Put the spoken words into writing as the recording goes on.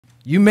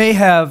You may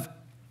have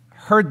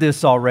heard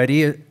this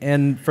already,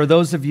 and for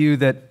those of you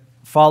that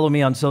follow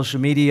me on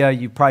social media,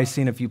 you've probably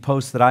seen a few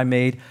posts that I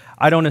made.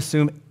 I don't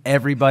assume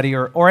everybody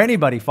or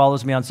anybody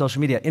follows me on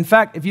social media. In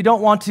fact, if you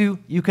don't want to,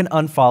 you can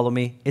unfollow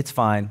me. It's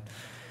fine.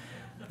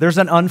 There's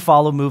an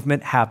unfollow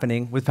movement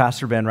happening with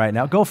Pastor Ben right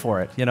now. Go for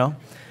it, you know.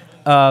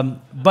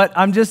 But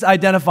I'm just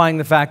identifying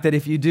the fact that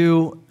if you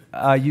do,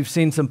 you've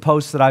seen some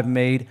posts that I've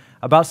made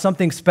about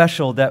something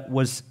special that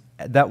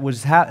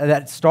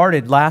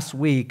started last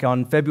week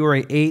on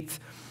February 8th,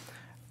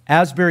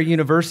 Asbury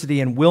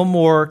University in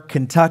Wilmore,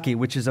 Kentucky,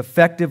 which is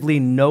effectively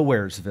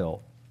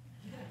Nowheresville.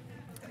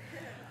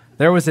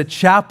 There was a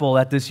chapel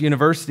at this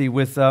university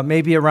with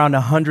maybe around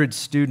 100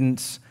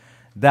 students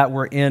that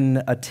were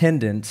in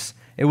attendance.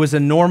 It was a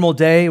normal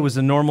day. It was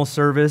a normal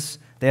service.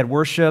 They had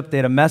worship. They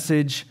had a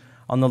message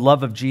on the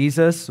love of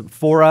Jesus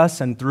for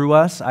us and through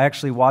us. I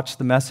actually watched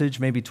the message,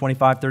 maybe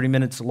 25, 30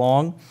 minutes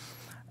long.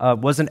 It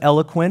wasn't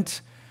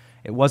eloquent.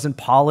 It wasn't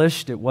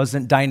polished. It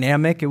wasn't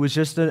dynamic. It was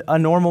just a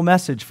normal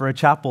message for a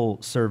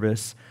chapel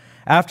service.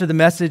 After the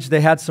message, they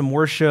had some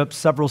worship.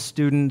 Several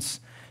students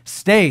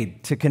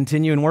stayed to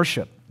continue in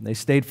worship. They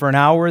stayed for an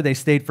hour. They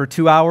stayed for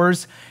 2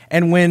 hours.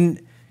 And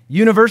when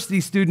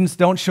university students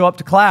don't show up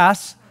to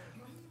class,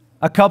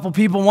 a couple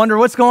people wonder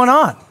what's going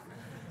on.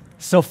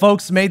 So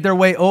folks made their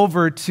way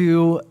over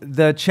to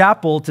the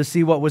chapel to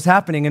see what was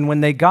happening. And when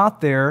they got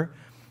there,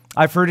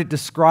 I've heard it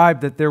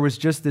described that there was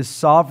just this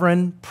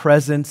sovereign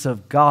presence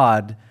of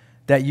God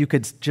that you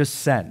could just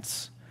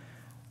sense.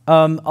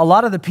 A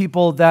lot of the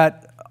people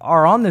that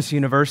are on this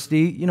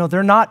university, you know,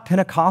 they're not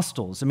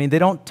Pentecostals. I mean, they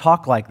don't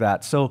talk like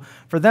that. So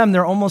for them,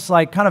 they're almost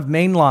like kind of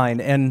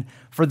mainline. And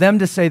for them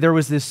to say there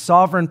was this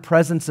sovereign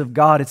presence of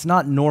God, it's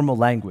not normal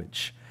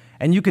language.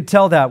 And you could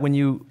tell that when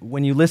you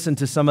listen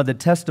to some of the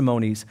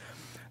testimonies.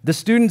 The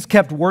students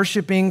kept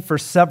worshiping for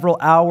several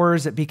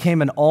hours. It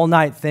became an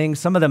all-night thing.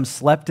 Some of them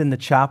slept in the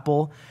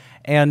chapel.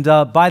 And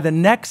by the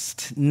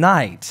next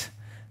night,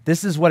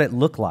 this is what it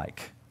looked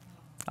like.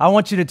 I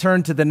want you to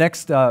turn to the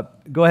next, go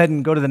ahead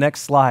and go to the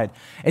next slide.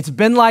 It's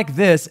been like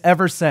this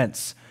ever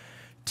since.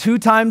 2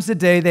 times a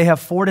day, they have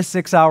 4 to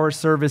 6 hour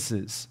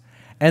services.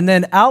 And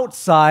then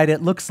outside,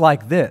 it looks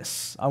like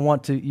this. I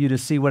want you to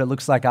see what it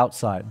looks like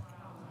outside.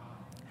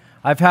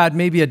 I've had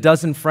maybe a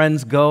dozen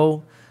friends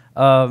go.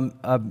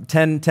 10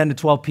 to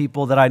 12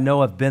 people that I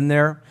know have been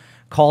there,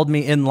 called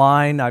me in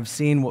line. I've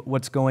seen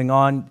what's going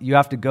on. You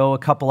have to go a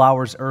couple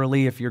hours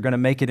early if you're going to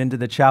make it into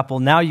the chapel.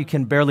 Now you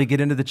can barely get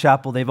into the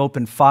chapel. They've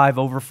opened 5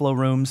 overflow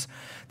rooms.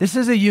 This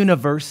is a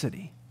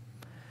university.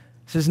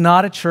 This is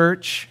not a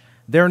church.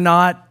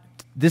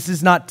 This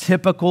is not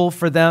typical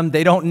for them.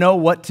 They don't know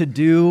what to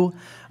do.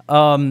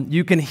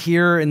 You can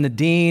hear in the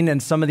dean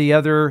and some of the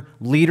other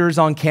leaders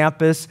on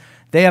campus,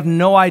 they have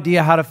no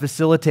idea how to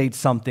facilitate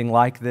something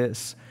like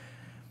this.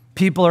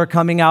 People are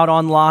coming out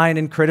online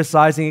and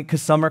criticizing it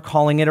because some are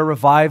calling it a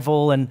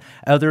revival and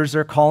others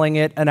are calling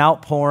it an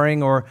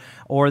outpouring, or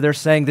they're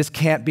saying this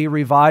can't be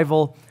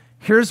revival.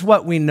 Here's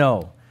what we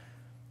know.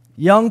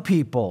 Young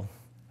people,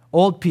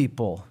 old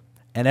people,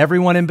 and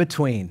everyone in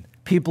between,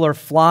 people are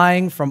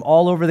flying from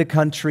all over the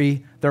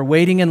country. They're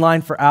waiting in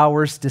line for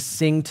hours to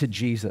sing to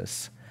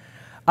Jesus.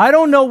 I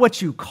don't know what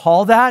you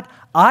call that.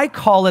 I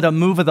call it a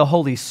move of the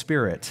Holy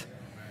Spirit.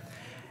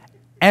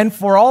 And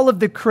for all of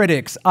the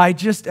critics, I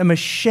just am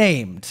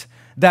ashamed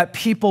that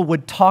people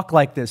would talk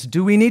like this.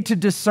 Do we need to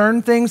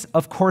discern things?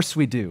 Of course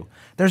we do.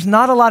 There's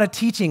not a lot of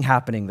teaching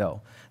happening,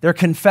 though. They're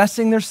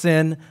confessing their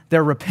sin,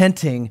 they're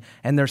repenting,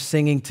 and they're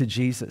singing to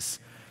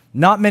Jesus.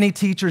 Not many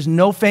teachers,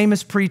 no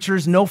famous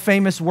preachers, no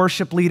famous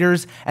worship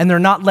leaders, and they're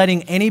not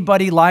letting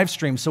anybody live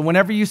stream. So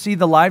whenever you see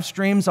the live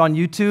streams on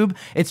YouTube,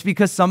 it's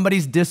because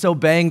somebody's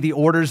disobeying the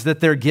orders that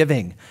they're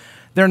giving.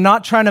 They're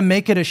not trying to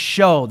make it a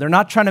show. They're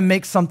not trying to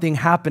make something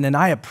happen, and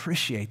I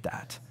appreciate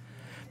that.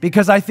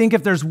 Because I think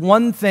if there's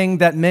one thing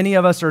that many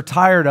of us are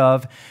tired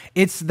of,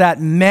 it's that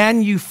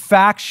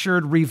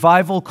manufactured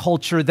revival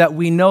culture that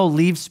we know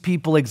leaves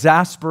people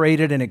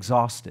exasperated and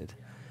exhausted.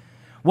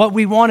 What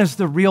we want is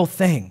the real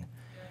thing.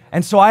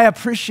 And so I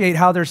appreciate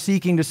how they're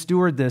seeking to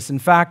steward this. In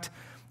fact,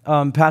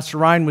 Pastor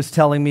Ryan was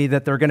telling me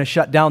that they're going to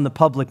shut down the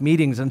public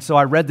meetings. And so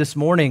I read this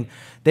morning,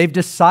 they've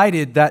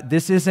decided that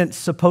this isn't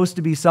supposed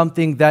to be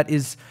something that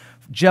is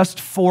just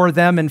for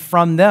them and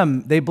from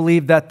them. They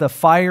believe that the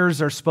fires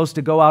are supposed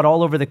to go out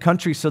all over the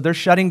country. So they're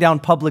shutting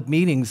down public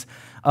meetings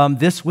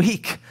this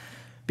week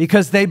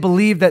because they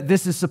believe that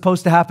this is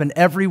supposed to happen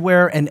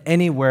everywhere and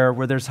anywhere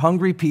where there's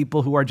hungry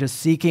people who are just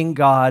seeking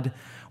God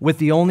with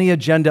the only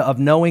agenda of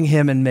knowing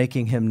Him and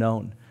making Him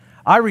known.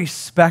 I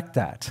respect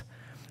that.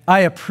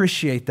 I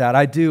appreciate that.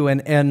 I do.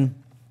 And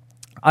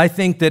I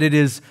think that it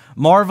is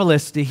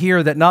marvelous to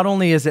hear that not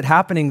only is it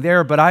happening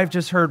there, but I've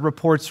just heard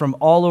reports from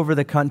all over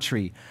the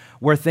country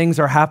where things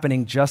are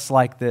happening just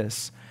like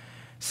this.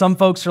 Some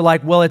folks are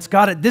like, well,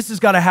 this has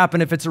got to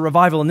happen if it's a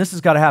revival, and this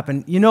has got to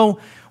happen. You know,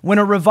 when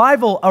a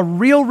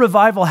real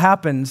revival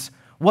happens,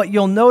 what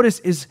you'll notice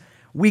is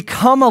we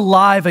come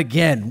alive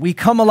again. We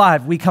come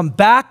alive. We come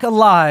back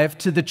alive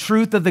to the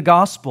truth of the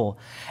gospel.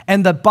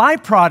 And the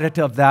byproduct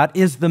of that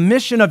is the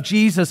mission of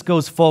Jesus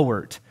goes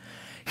forward.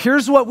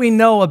 Here's what we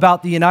know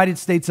about the United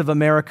States of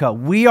America.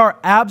 We are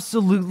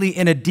absolutely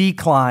in a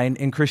decline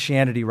in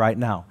Christianity right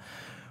now.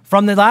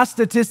 From the last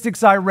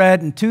statistics I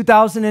read in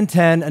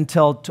 2010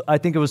 until I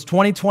think it was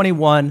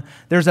 2021,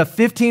 there's a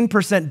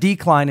 15%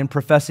 decline in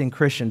professing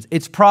Christians.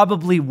 It's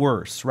probably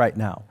worse right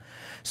now.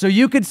 So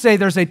you could say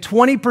there's a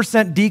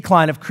 20%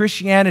 decline of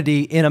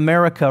Christianity in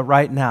America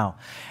right now.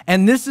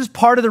 And this is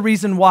part of the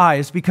reason why,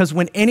 is because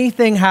when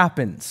anything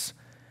happens,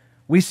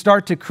 we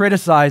start to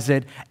criticize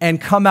it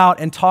and come out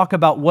and talk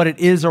about what it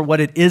is or what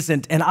it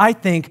isn't. And I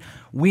think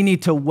we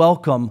need to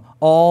welcome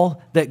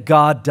all that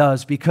God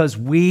does, because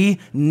we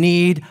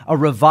need a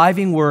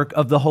reviving work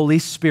of the Holy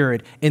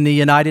Spirit in the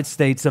United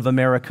States of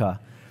America.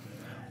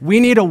 We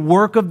need a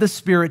work of the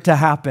Spirit to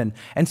happen.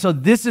 And so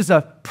this is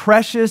a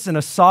precious and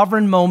a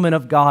sovereign moment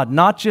of God,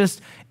 not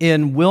just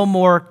in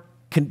Wilmore,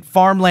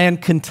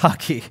 farmland,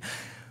 Kentucky,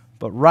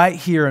 but right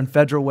here in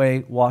Federal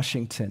Way,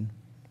 Washington.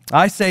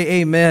 I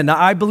say amen. Now,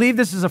 I believe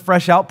this is a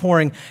fresh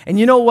outpouring. And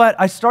you know what?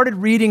 I started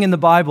reading in the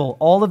Bible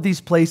all of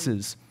these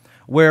places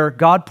where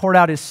God poured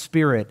out His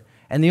Spirit.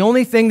 And the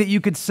only thing that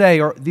you could say,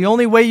 or the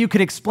only way you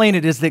could explain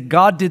it, is that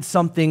God did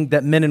something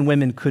that men and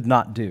women could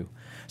not do.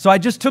 So I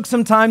just took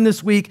some time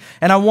this week,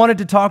 and I wanted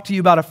to talk to you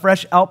about a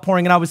fresh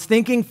outpouring. And I was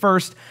thinking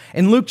first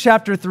in Luke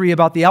chapter 3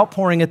 about the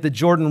outpouring at the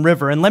Jordan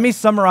River. And let me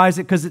summarize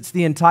it because it's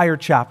the entire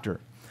chapter.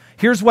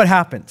 Here's what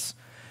happens.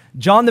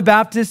 John the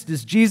Baptist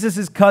is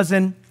Jesus'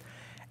 cousin,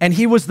 and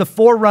he was the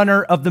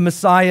forerunner of the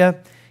Messiah.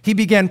 He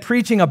began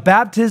preaching a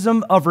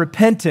baptism of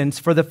repentance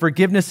for the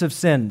forgiveness of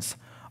sins.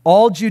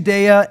 All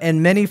Judea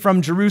and many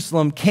from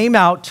Jerusalem came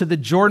out to the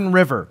Jordan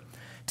River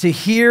to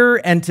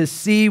hear and to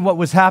see what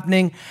was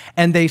happening,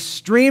 and they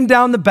streamed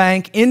down the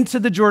bank into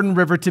the Jordan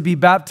River to be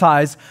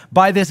baptized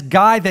by this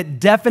guy that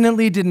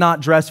definitely did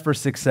not dress for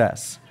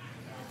success.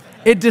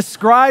 It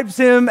describes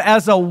him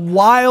as a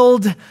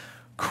wild,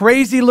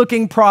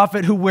 crazy-looking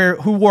prophet who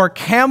wore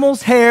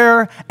camel's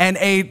hair and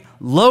ate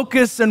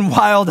locusts and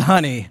wild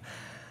honey.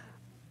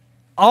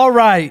 All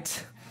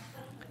right,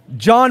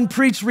 John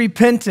preached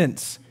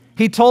repentance.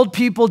 He told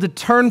people to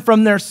turn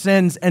from their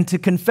sins and to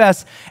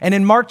confess. And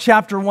in Mark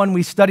chapter 1,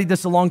 we studied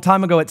this a long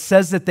time ago. It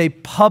says that they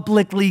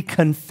publicly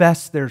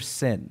confess their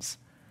sins.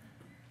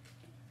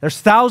 There's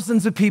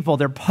thousands of people.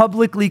 They're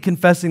publicly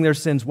confessing their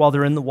sins while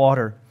they're in the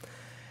water.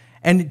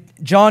 And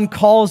John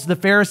calls the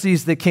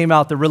Pharisees that came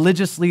out, the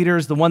religious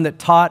leaders, the one that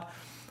taught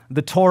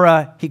the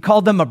Torah, he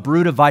called them a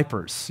brood of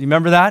vipers. You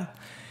remember that?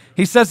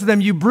 He says to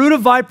them, "You brood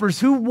of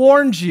vipers, who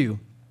warned you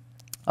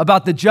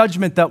about the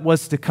judgment that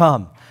was to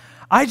come?"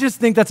 I just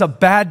think that's a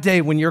bad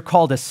day when you're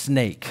called a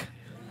snake.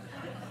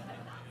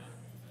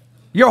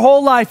 Your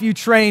whole life you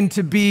trained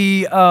to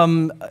be a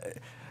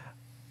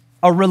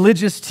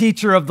religious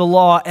teacher of the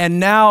law, and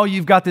now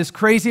you've got this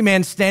crazy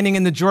man standing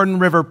in the Jordan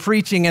River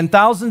preaching, and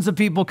thousands of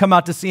people come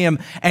out to see him,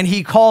 and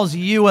he calls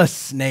you a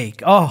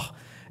snake. Oh,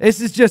 this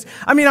is just,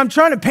 I'm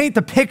trying to paint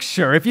the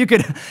picture.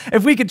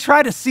 If we could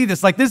try to see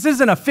this, like this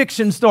isn't a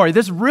fiction story.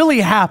 This really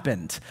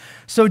happened.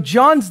 So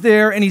John's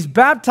there and he's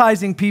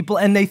baptizing people,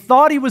 and they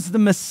thought he was the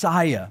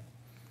Messiah.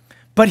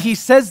 But he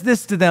says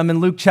this to them in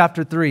Luke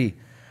chapter 3,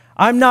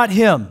 "I'm not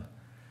him.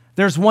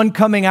 There's one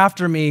coming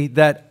after me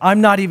that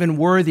I'm not even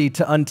worthy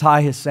to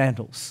untie his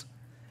sandals.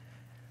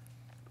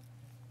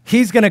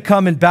 He's going to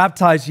come and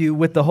baptize you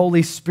with the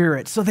Holy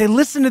Spirit." So they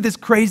listen to this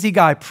crazy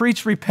guy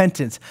preach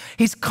repentance.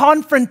 He's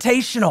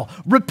confrontational.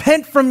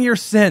 Repent from your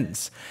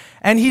sins.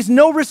 And he's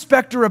no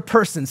respecter of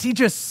persons. He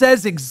just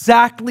says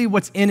exactly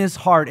what's in his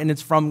heart, and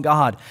it's from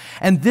God.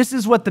 And this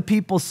is what the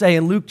people say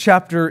in Luke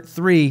chapter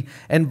 3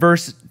 and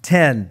verse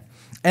 10.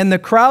 "And the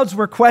crowds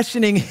were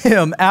questioning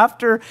him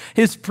after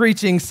his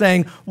preaching,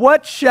 saying,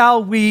 'What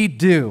shall we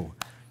do?'"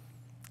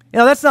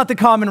 That's not the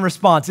common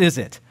response, is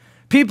it?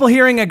 People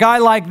hearing a guy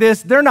like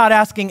this, they're not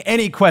asking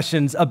any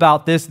questions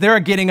about this.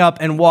 They're getting up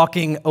and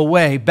walking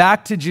away,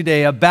 back to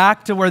Judea,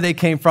 back to where they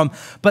came from.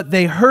 But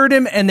they heard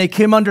him and they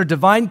came under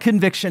divine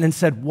conviction and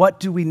said, "What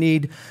do we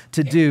need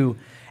to do?"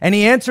 And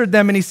he answered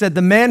them and he said,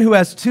 "The man who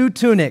has 2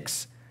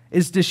 tunics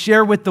is to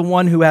share with the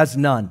one who has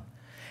none.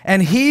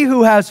 And he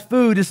who has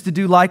food is to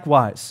do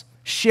likewise.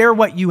 Share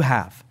what you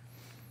have."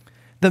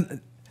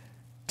 The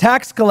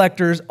tax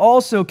collectors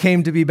also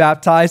came to be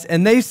baptized,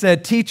 and they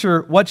said,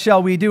 "Teacher, what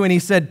shall we do?" And he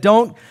said,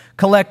 "Don't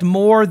collect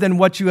more than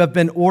what you have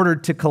been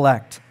ordered to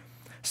collect."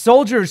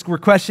 Soldiers were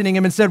questioning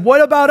him and said,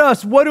 "What about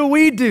us? What do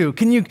we do?"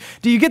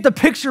 Do you get the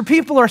picture?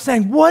 People are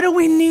saying, what do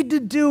we need to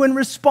do in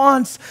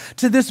response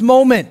to this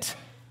moment?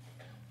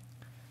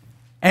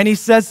 And he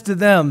says to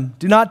them,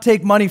 "Do not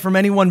take money from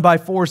anyone by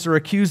force or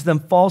accuse them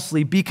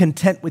falsely. Be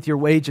content with your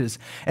wages."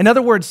 In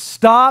other words,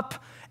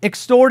 stop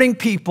extorting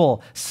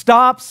people.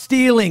 Stop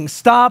stealing.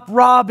 Stop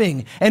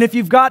robbing. And if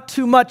you've got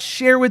too much,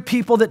 share with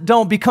people that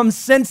don't. Become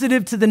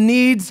sensitive to the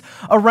needs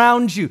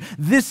around you.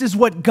 This is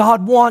what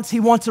God wants. He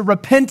wants a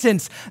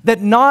repentance that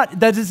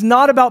is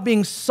not about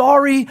being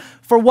sorry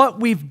for what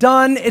we've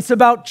done. It's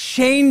about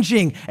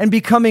changing and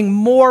becoming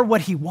more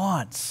what He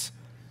wants.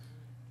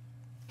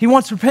 He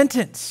wants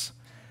repentance.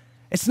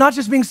 It's not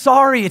just being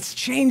sorry, it's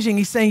changing.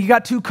 He's saying, you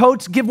got 2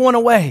 coats, give one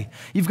away.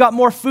 You've got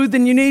more food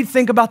than you need,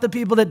 think about the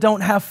people that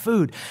don't have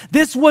food.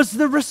 This was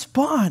the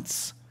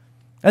response.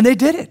 And they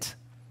did it.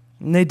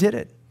 And they did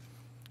it.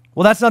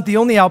 Well, that's not the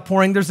only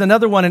outpouring. There's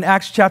another one in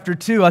Acts chapter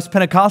 2, us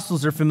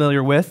Pentecostals are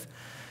familiar with.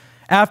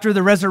 After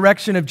the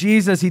resurrection of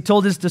Jesus, He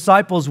told His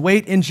disciples,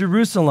 wait in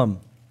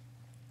Jerusalem.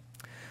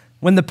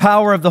 When the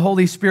power of the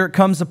Holy Spirit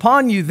comes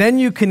upon you, then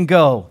you can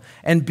go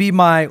and be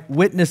my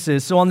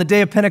witnesses. So on the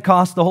day of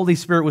Pentecost, the Holy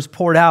Spirit was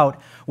poured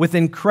out with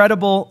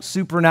incredible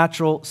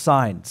supernatural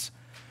signs.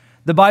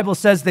 The Bible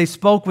says they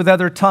spoke with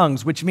other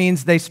tongues, which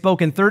means they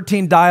spoke in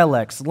 13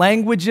 dialects,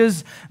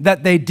 languages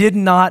that they did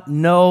not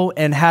know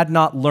and had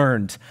not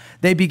learned.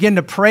 They began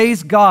to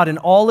praise God in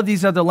all of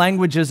these other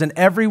languages, and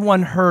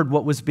everyone heard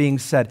what was being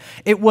said.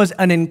 It was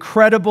an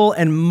incredible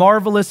and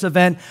marvelous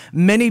event.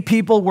 Many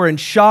people were in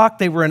shock.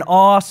 They were in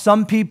awe.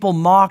 Some people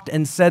mocked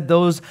and said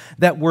those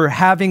that were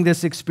having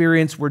this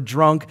experience were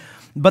drunk.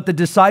 But the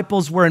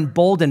disciples were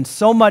emboldened,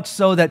 so much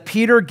so that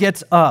Peter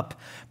gets up.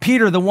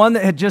 Peter, the one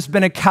that had just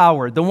been a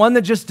coward, the one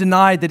that just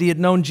denied that he had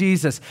known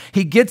Jesus,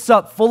 he gets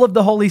up full of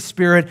the Holy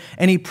Spirit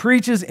and he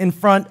preaches in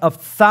front of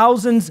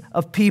thousands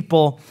of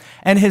people.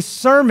 And his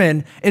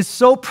sermon is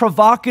so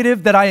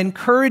provocative that I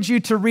encourage you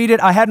to read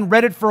it. I hadn't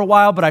read it for a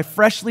while, but I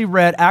freshly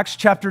read Acts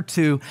chapter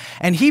 2.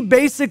 And he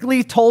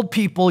basically told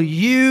people,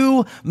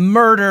 you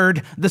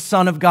murdered the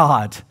Son of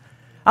God.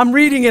 I'm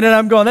reading it and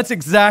I'm going, that's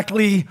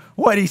exactly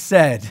what he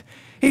said.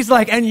 He's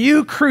like, and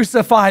you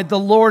crucified the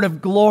Lord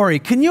of glory.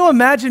 Can you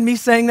imagine me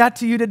saying that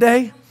to you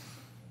today?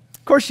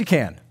 Of course you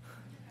can.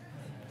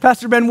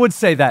 Pastor Ben would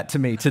say that to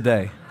me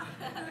today.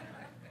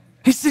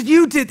 He said,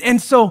 you did. And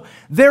so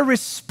their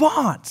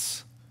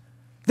response,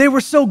 they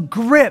were so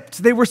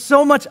gripped, they were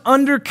so much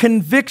under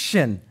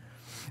conviction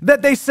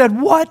that they said,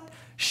 what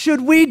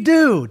should we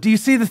do? Do you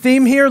see the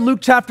theme here? Luke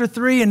chapter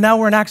 3, and now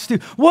we're in Acts 2.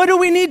 What do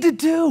we need to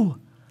do?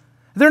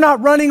 They're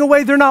not running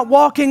away. They're not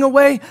walking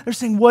away. They're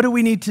saying, what do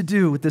we need to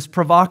do with this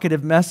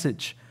provocative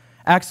message?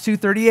 Acts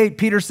 2:38,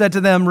 Peter said to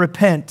them,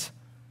 repent.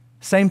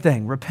 Same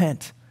thing,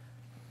 repent.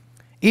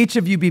 Each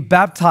of you be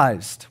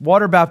baptized,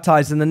 water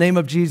baptized in the name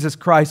of Jesus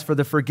Christ for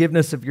the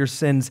forgiveness of your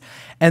sins,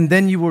 and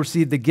then you will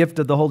receive the gift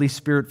of the Holy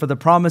Spirit, for the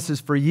promise is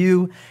for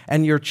you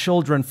and your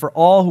children, for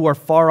all who are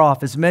far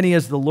off, as many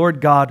as the Lord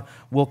God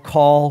will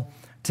call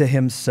to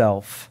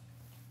Himself.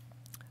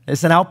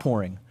 It's an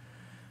outpouring.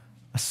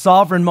 A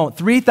sovereign moment.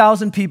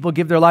 3,000 people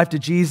give their life to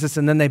Jesus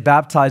and then they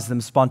baptize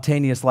them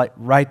spontaneous, like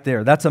right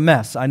there. That's a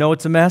mess. I know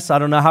it's a mess. I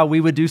don't know how we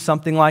would do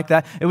something like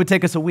that. It would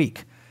take us a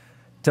week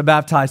to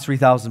baptize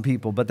 3,000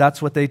 people, but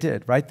that's what they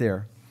did right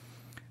there.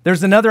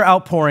 There's another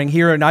outpouring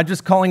here, and I'm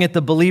just calling it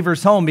the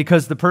believer's home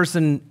because the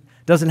person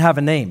doesn't have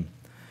a name.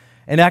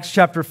 In Acts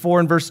chapter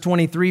 4 and verse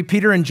 23,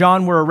 Peter and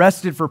John were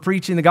arrested for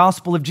preaching the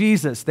gospel of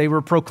Jesus. They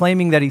were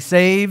proclaiming that He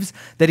saves,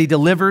 that He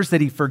delivers,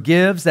 that He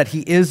forgives, that He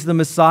is the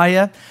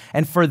Messiah.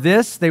 And for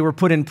this, they were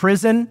put in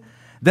prison.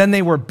 Then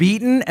they were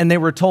beaten and they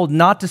were told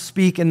not to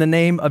speak in the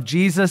name of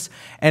Jesus.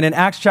 And in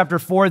Acts chapter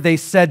 4, they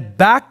said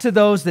back to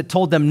those that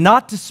told them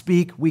not to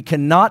speak, we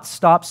cannot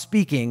stop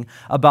speaking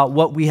about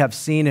what we have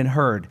seen and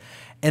heard.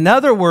 In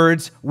other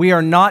words, we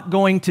are not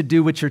going to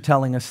do what you're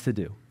telling us to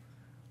do.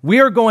 We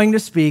are going to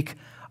speak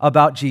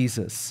about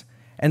Jesus.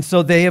 And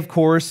so they, of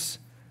course,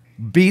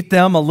 beat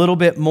them a little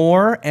bit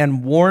more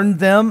and warned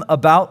them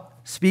about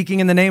speaking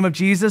in the name of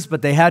Jesus,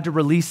 but they had to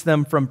release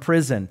them from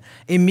prison.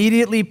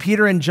 Immediately,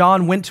 Peter and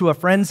John went to a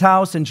friend's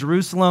house in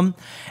Jerusalem,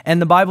 and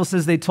the Bible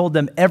says they told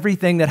them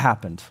everything that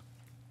happened.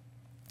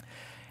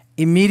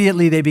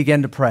 Immediately, they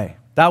began to pray.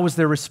 That was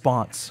their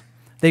response.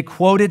 They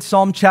quoted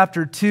Psalm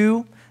chapter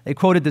 2. They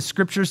quoted the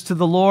scriptures to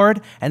the Lord,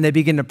 and they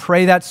began to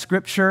pray that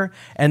scripture.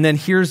 And then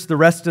here's the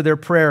rest of their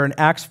prayer in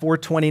Acts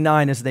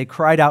 4:29 as they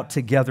cried out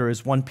together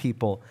as one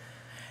people.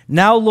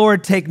 Now,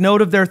 Lord, take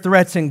note of their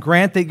threats and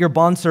grant that your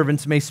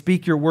bondservants may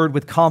speak your word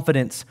with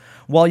confidence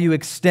while you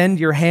extend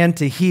your hand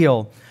to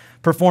heal,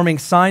 performing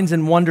signs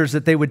and wonders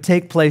that they would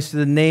take place through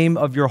the name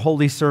of your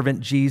holy servant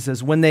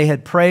Jesus. When they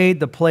had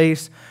prayed, the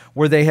place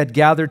where they had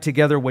gathered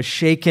together was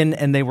shaken,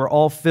 and they were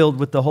all filled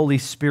with the Holy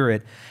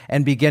Spirit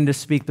and began to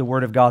speak the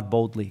word of God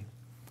boldly.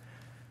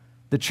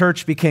 The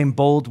church became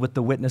bold with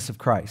the witness of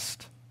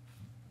Christ.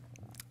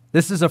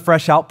 This is a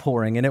fresh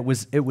outpouring, and it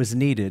was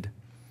needed.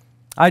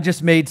 I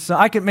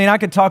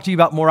could talk to you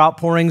about more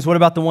outpourings. What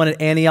about the one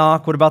at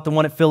Antioch? What about the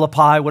one at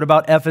Philippi? What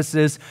about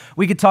Ephesus?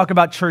 We could talk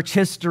about church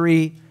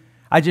history.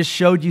 I just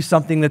showed you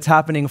something that's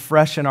happening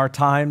fresh in our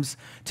times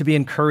to be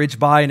encouraged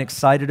by and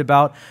excited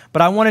about.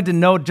 But I wanted to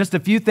note just a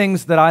few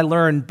things that I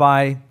learned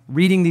by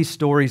reading these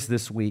stories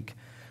this week.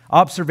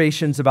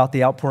 Observations about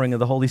the outpouring of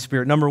the Holy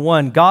Spirit. Number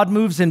one, God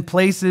moves in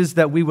places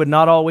that we would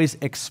not always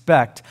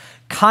expect,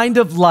 kind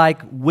of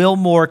like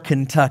Wilmore,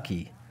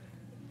 Kentucky.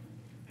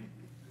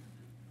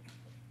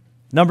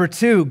 Number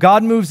two,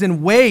 God moves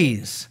in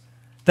ways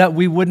that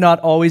we would not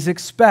always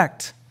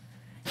expect.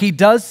 He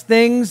does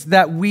things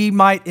that we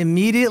might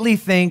immediately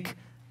think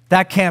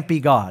that can't be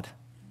God.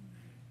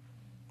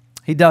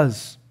 He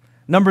does.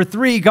 Number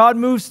three, God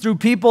moves through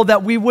people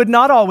that we would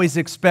not always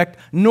expect,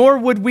 nor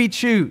would we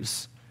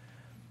choose.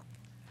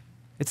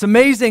 It's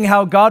amazing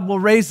how God will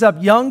raise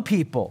up young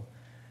people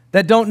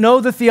that don't know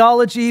the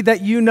theology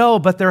that you know,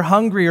 but they're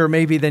hungrier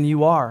maybe than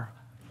you are.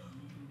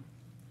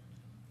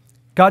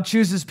 God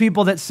chooses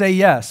people that say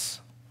yes.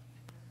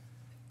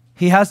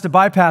 He has to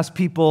bypass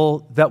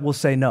people that will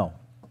say no.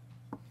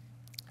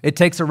 It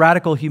takes a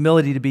radical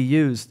humility to be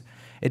used.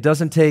 It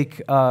doesn't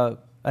take an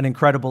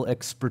incredible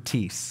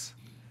expertise.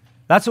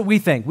 That's what we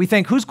think. We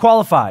think, who's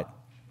qualified?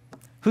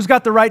 Who's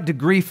got the right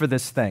degree for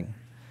this thing?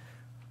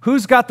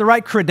 Who's got the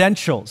right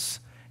credentials?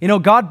 You know,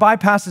 God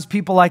bypasses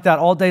people like that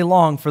all day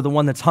long for the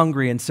one that's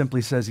hungry and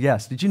simply says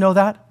yes. Did you know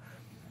that?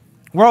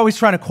 We're always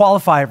trying to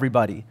qualify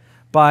everybody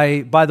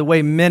by the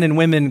way men and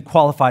women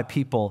qualify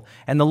people.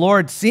 And the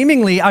Lord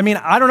seemingly, I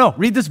don't know,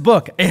 read this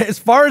book. As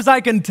far as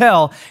I can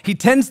tell, he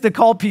tends to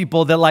call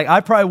people that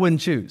I probably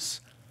wouldn't choose.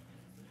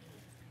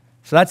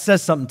 So that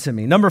says something to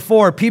me. Number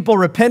four, people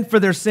repent for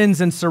their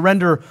sins and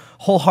surrender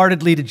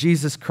wholeheartedly to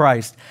Jesus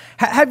Christ.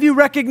 Have you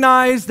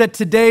recognized that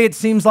today it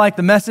seems like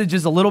the message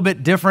is a little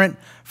bit different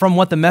from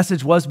what the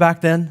message was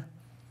back then?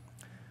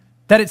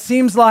 That it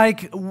seems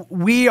like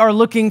we are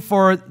looking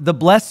for the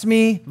bless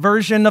me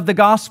version of the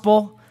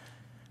gospel,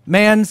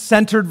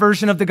 man-centered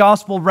version of the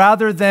gospel,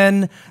 rather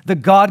than the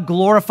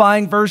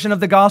God-glorifying version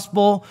of the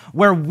gospel,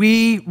 where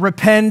we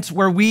repent,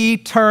 where we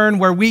turn,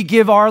 where we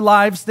give our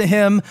lives to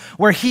him,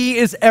 where he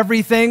is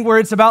everything, where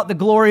it's about the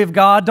glory of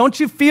God. Don't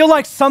you feel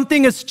like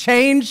something has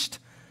changed?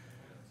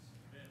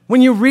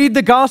 When you read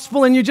the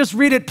gospel and you just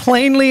read it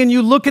plainly and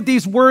you look at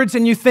these words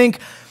and you think,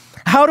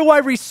 how do I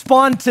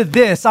respond to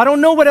this? I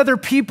don't know what other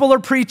people are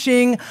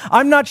preaching.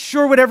 I'm not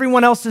sure what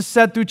everyone else has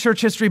said through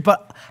church history,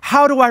 but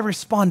how do I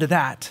respond to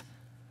that?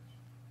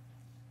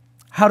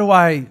 How do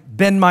I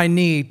bend my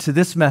knee to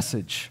this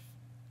message?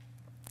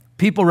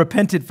 People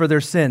repented for their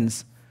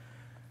sins.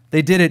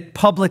 They did it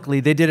publicly.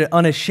 They did it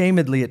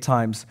unashamedly at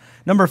times.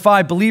 Number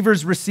five,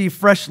 believers receive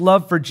fresh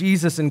love for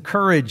Jesus and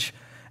courage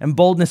and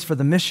boldness for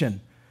the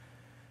mission.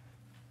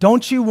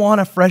 Don't you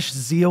want a fresh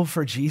zeal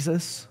for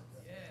Jesus?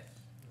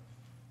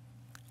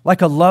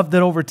 Like a love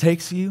that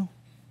overtakes you?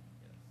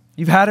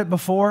 You've had it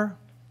before?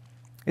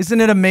 Isn't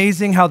it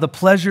amazing how the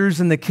pleasures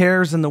and the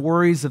cares and the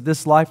worries of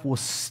this life will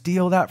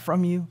steal that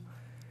from you?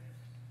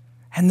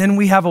 And then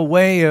we have a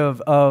way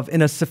of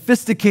in a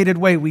sophisticated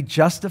way, we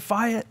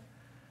justify it.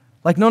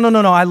 Like, no,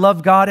 I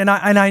love God, and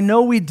I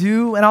know we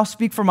do, and I'll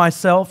speak for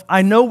myself.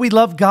 I know we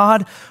love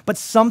God, but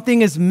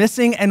something is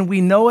missing, and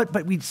we know it,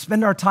 but we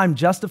spend our time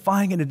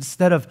justifying it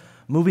instead of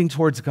moving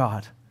towards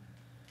God.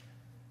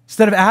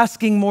 Instead of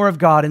asking more of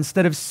God,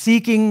 instead of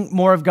seeking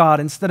more of God,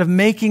 instead of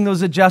making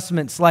those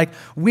adjustments, like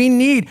we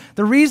need.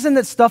 The reason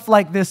that stuff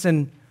like this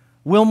in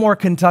Wilmore,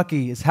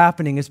 Kentucky is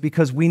happening is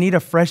because we need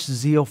a fresh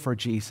zeal for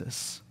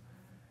Jesus.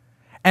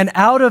 And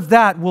out of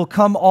that will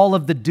come all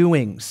of the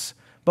doings.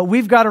 But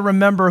we've got to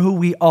remember who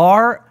we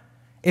are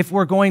if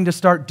we're going to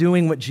start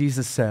doing what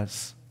Jesus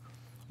says.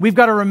 We've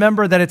got to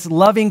remember that it's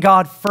loving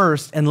God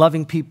first and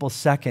loving people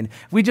second.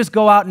 We just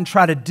go out and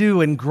try to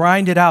do and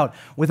grind it out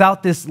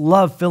without this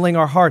love filling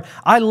our heart.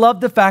 I love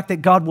the fact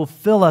that God will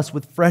fill us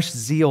with fresh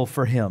zeal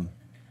for him.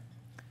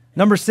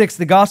 Number six,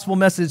 the gospel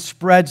message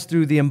spreads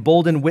through the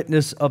emboldened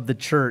witness of the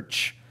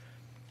church.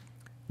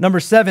 Number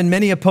seven,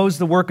 many oppose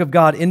the work of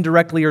God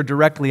indirectly or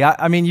directly.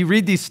 You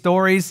read these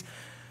stories,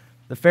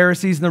 the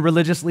Pharisees and the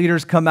religious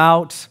leaders come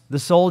out, the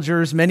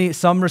soldiers,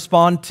 some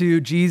respond to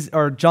Jesus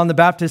or John the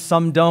Baptist,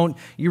 some don't.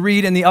 You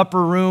read in the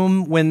upper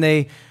room when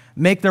they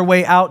make their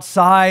way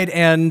outside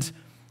and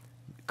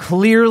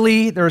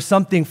clearly there is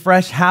something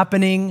fresh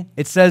happening.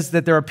 It says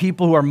that there are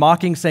people who are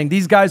mocking, saying,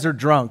 these guys are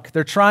drunk.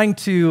 They're trying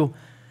to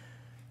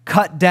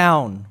cut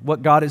down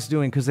what God is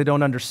doing because they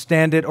don't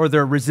understand it or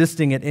they're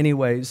resisting it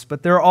anyways.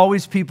 But there are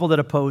always people that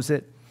oppose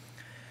it.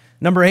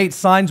 Number eight,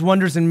 signs,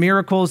 wonders, and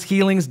miracles,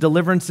 healings,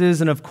 deliverances,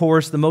 and of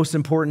course, the most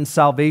important,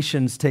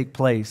 salvations take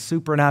place.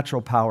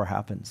 Supernatural power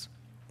happens.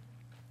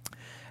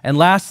 And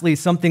lastly,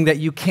 something that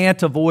you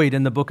can't avoid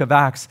in the book of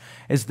Acts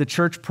is the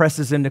church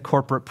presses into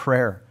corporate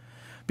prayer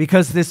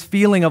because this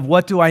feeling of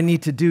what do I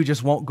need to do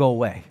just won't go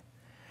away.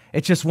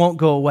 It just won't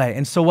go away.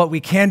 And so what we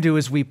can do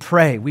is we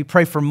pray. We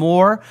pray for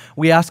more.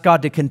 We ask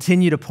God to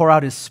continue to pour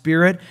out his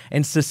Spirit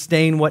and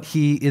sustain what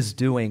he is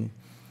doing.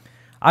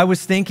 I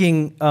was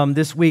thinking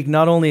this week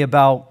not only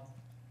about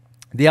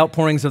the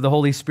outpourings of the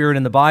Holy Spirit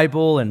in the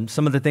Bible and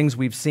some of the things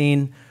we've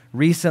seen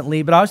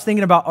recently, but I was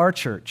thinking about our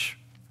church.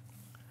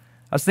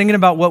 I was thinking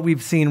about what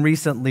we've seen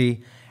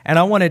recently, and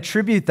I want to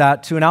attribute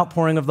that to an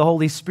outpouring of the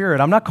Holy Spirit.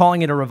 I'm not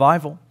calling it a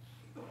revival.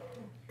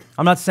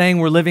 I'm not saying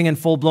we're living in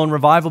full-blown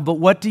revival, but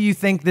what do you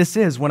think this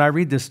is when I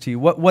read this to you?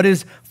 What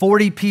is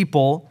 40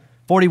 people,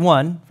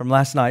 41 from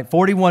last night,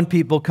 41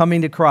 people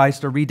coming to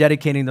Christ or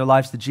rededicating their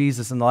lives to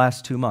Jesus in the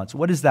last 2 months?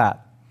 What is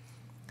that?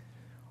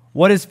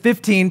 What is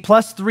 15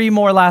 plus 3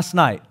 more last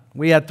night?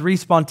 We had 3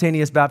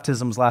 spontaneous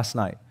baptisms last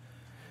night.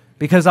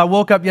 Because I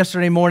woke up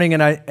yesterday morning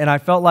and I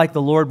felt like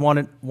the Lord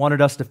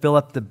wanted us to fill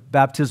up the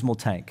baptismal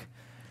tank.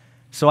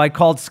 So I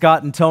called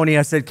Scott and Tony.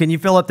 I said, can you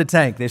fill up the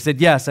tank? They said,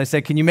 yes. I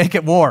said, can you make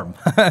it warm?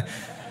 I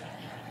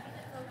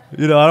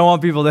don't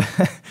want people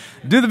to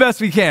do the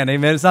best we can.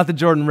 Amen. It's not the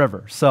Jordan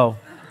River.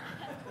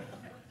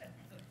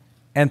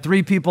 And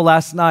 3 people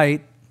last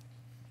night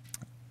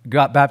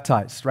got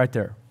baptized right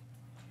there.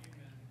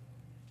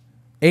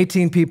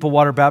 18 people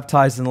water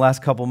baptized in the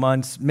last couple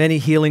months. Many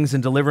healings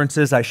and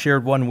deliverances. I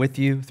shared one with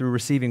you through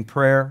receiving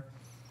prayer.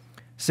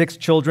 6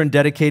 children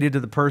dedicated to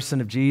the person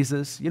of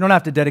Jesus. You don't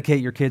have to dedicate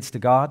your kids to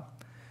God.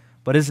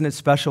 But isn't it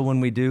special when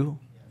we do?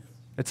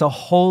 It's a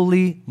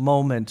holy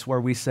moment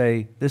where we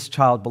say, this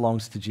child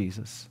belongs to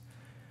Jesus.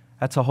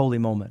 That's a holy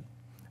moment.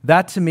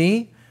 That, to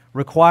me,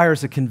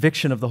 requires a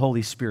conviction of the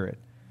Holy Spirit.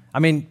 I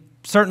mean,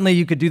 certainly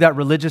you could do that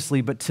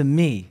religiously, but to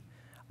me,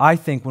 I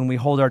think when we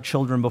hold our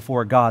children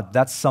before God,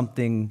 that's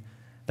something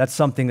that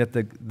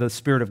the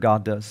Spirit of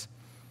God does.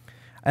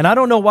 And I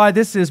don't know why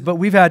this is, but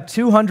we've had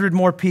 200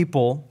 more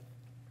people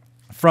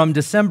from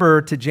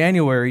December to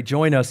January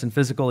join us in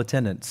physical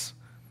attendance.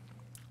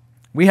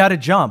 We had a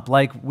jump.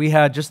 Like we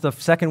had just the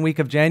second week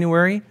of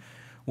January,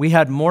 we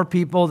had more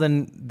people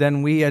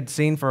than we had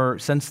seen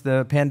since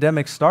the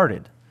pandemic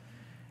started.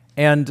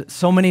 And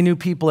so many new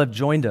people have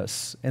joined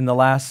us in the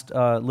last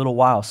little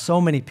while. So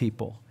many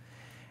people.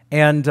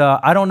 And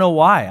I don't know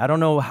why. I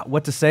don't know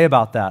what to say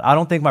about that. I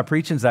don't think my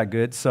preaching's that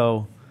good,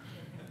 so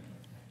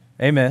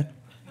amen.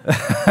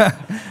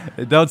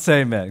 Don't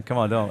say amen. Come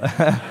on, don't.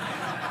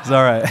 It's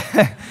all right.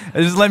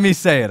 Just let me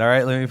say it, all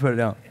right? Let me put it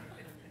down.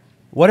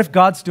 What if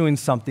God's doing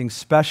something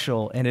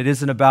special and it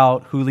isn't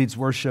about who leads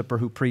worship or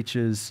who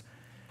preaches?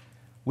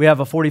 We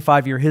have a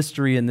 45-year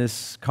history in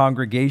this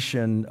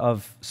congregation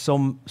of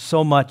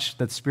so much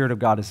that the Spirit of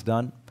God has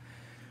done.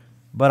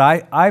 But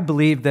I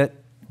believe that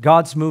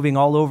God's moving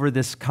all over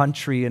this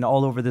country and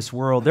all over this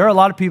world. There are a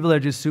lot of people that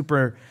are just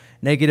super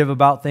negative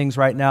about things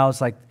right now.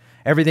 It's like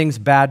everything's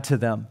bad to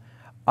them.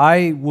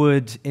 I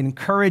would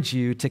encourage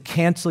you to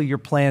cancel your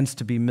plans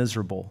to be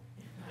miserable.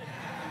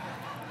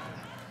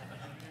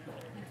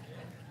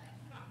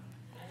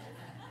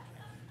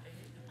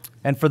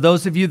 And for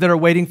those of you that are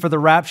waiting for the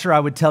rapture, I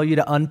would tell you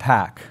to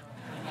unpack.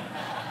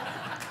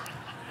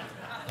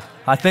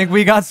 I think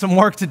we got some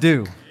work to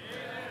do.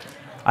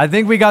 I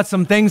think we got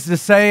some things to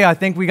say. I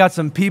think we got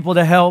some people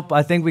to help.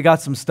 I think we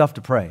got some stuff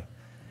to pray.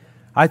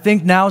 I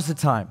think now's the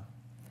time.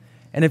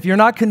 And if you're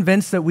not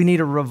convinced that we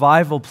need a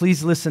revival,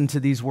 please listen to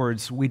these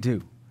words. We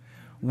do.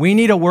 We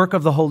need a work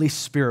of the Holy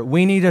Spirit.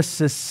 We need a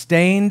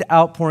sustained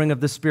outpouring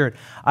of the Spirit.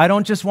 I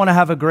don't just want to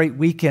have a great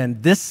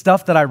weekend. This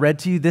stuff that I read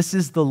to you, this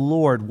is the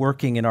Lord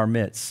working in our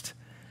midst.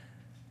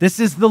 This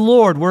is the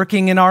Lord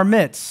working in our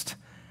midst.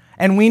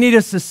 And we need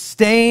a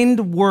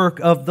sustained work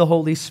of the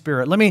Holy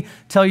Spirit. Let me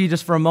tell you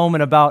just for a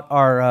moment about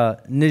our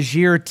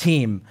Niger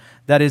team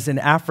that is in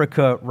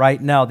Africa right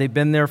now. They've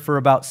been there for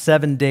about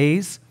 7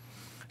 days.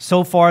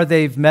 So far,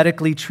 they've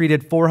medically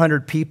treated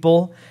 400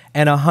 people,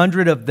 and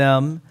 100 of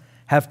them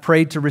have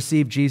prayed to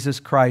receive Jesus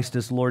Christ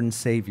as Lord and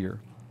Savior.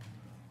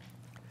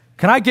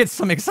 Can I get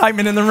some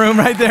excitement in the room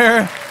right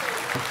there?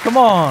 Come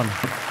on.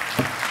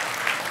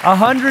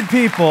 100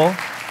 people,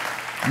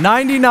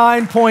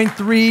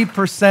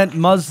 99.3%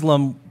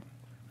 Muslim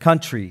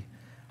country,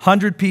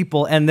 100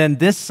 people, and then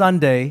this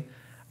Sunday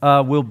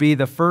will be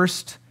the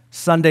first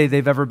Sunday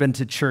they've ever been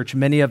to church.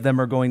 Many of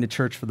them are going to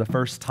church for the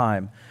first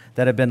time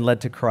that have been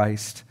led to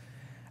Christ.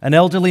 An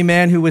elderly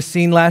man who was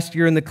seen last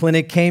year in the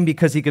clinic came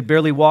because he could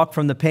barely walk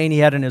from the pain he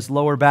had in his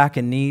lower back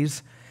and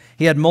knees.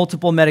 He had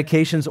multiple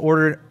medications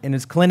ordered in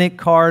his clinic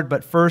card,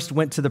 but first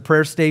went to the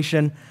prayer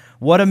station.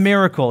 What a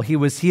miracle. He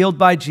was healed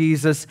by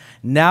Jesus.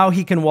 Now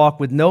he can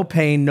walk with no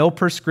pain, no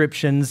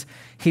prescriptions.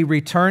 He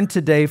returned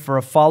today for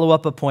a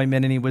follow-up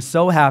appointment, and he was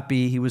so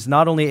happy. He was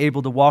not only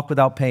able to walk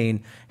without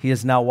pain, he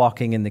is now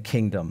walking in the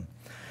kingdom.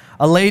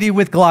 A lady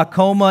with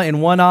glaucoma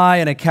in one eye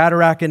and a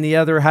cataract in the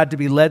other had to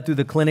be led through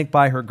the clinic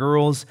by her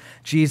girls.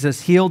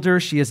 Jesus healed her.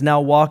 She is now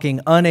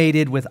walking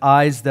unaided with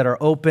eyes that are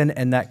open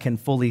and that can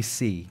fully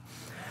see.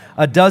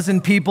 A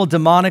dozen people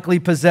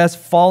demonically possessed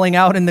falling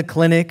out in the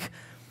clinic,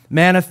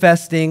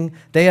 manifesting.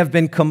 They have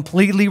been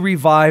completely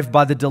revived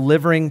by the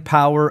delivering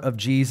power of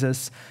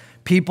Jesus.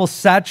 People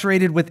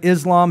saturated with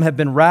Islam have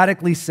been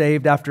radically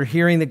saved after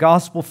hearing the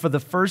gospel for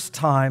the first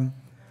time.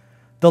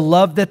 The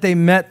love that they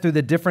met through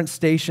the different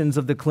stations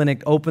of the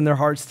clinic opened their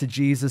hearts to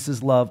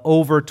Jesus' love.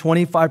 Over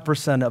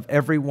 25% of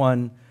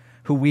everyone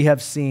who we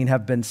have seen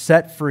have been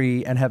set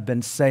free and have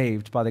been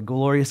saved by the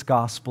glorious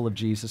gospel of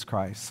Jesus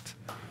Christ.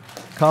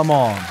 Come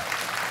on.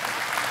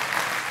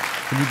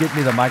 Can you get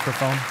me the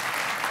microphone?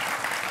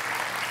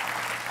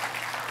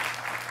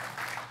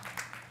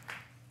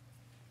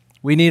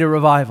 We need a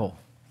revival.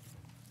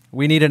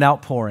 We need an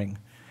outpouring.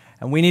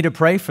 And we need to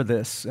pray for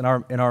this in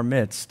our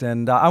midst.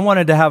 And I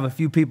wanted to have a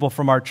few people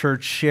from our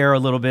church share a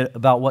little bit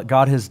about what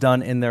God has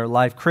done in their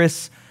life.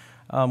 Chris,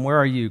 where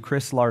are you?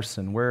 Chris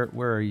Larson, where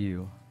are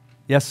you?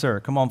 Yes,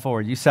 sir. Come on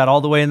forward. You sat all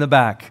the way in the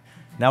back.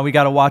 Now we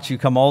got to watch you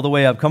come all the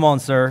way up. Come on,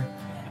 sir.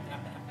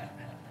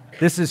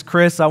 This is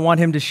Chris. I want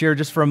him to share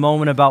just for a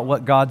moment about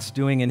what God's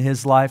doing in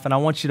his life. And I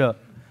want you to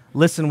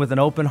listen with an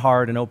open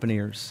heart and open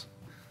ears.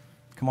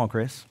 Come on,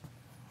 Chris.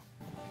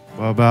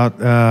 Well, about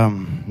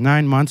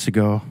 9 months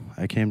ago,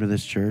 I came to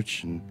this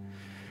church, and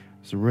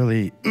it was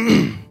really,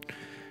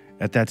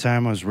 at that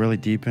time, I was really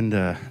deep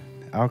into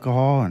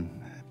alcohol and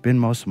been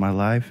most of my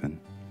life, and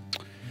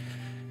I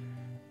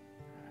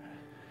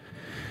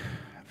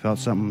felt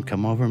something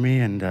come over me,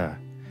 and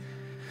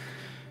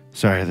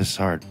sorry, this is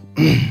hard.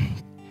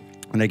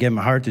 And I gave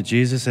my heart to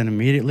Jesus, and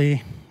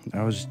immediately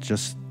I was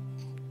just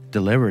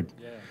delivered.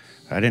 Yes.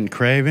 I didn't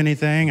crave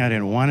anything. I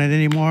didn't want it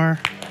anymore.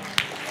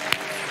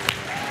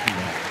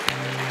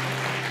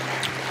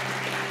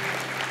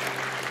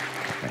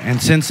 And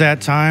since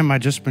that time,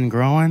 I've just been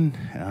growing.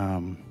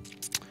 I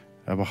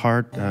have a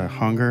heart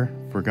hunger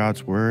for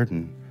God's word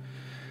and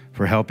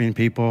for helping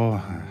people.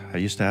 I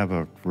used to have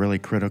a really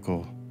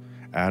critical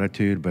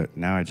attitude, but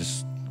now I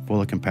just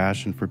full of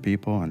compassion for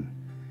people. And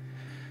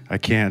I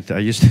can't. I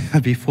used to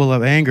be full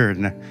of anger,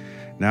 and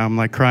now I'm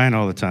like crying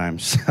all the time.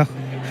 So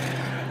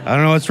I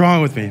don't know what's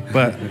wrong with me,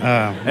 but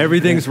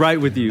everything's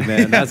right with you, man.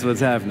 Yeah. That's what's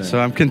happening. So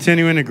I'm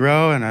continuing to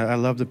grow, and I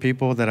love the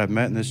people that I've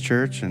met in this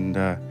church, and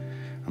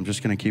I'm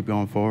just going to keep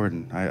going forward,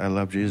 and I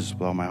love Jesus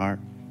with all my heart.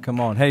 Come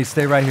on. Hey,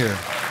 stay right here.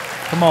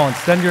 Come on,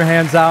 send your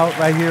hands out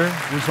right here.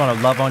 We just want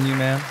to love on you,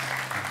 man.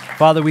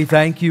 Father, we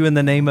thank you in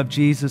the name of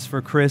Jesus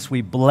for Chris.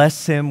 We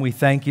bless him. We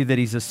thank you that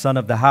he's a son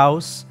of the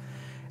house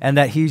and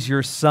that he's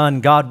your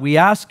son. God, we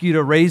ask you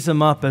to raise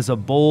him up as a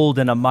bold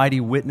and a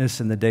mighty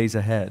witness in the days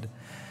ahead.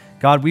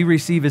 God, we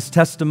receive his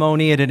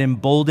testimony, and it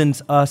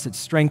emboldens us, it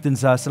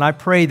strengthens us. And I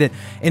pray that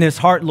in his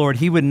heart, Lord,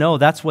 he would know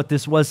that's what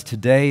this was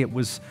today. It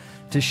was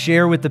to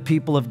share with the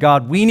people of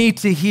God. We need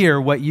to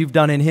hear what you've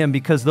done in him,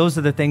 because those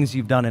are the things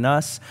you've done in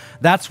us.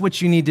 That's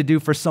what you need to do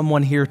for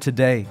someone here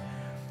today.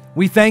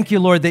 We thank you,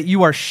 Lord, that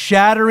you are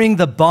shattering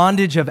the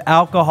bondage of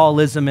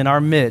alcoholism in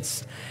our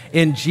midst.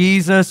 In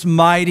Jesus'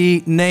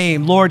 mighty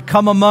name. Lord,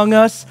 come among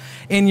us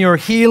in your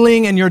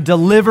healing and your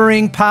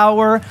delivering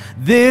power.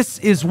 This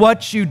is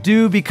what you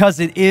do because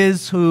it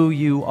is who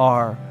you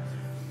are.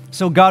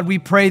 So God, we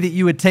pray that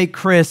you would take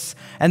Chris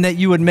and that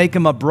you would make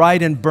him a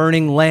bright and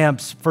burning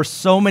lamp for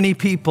so many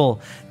people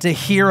to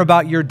hear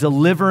about your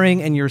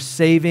delivering and your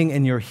saving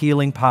and your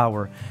healing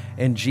power.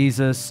 In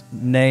Jesus'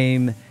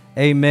 name,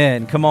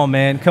 amen. Come on,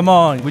 man. Come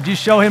on. Would you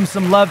show him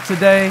some love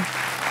today?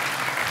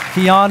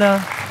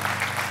 Kiana.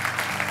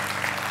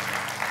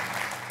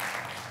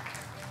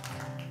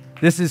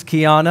 This is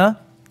Kiana,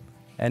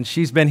 and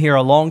she's been here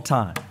a long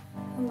time.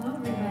 Hello,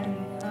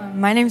 everybody.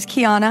 My name's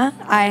Kiana.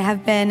 I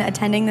have been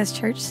attending this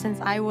church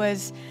since I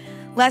was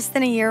less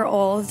than a year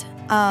old,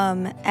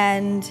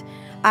 and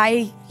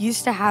I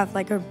used to have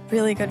like a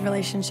really good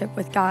relationship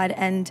with God,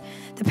 and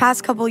the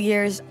past couple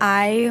years,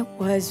 I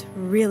was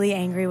really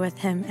angry with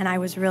him, and I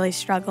was really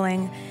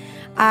struggling.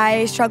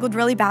 I struggled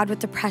really bad with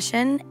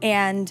depression,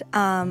 and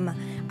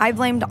I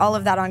blamed all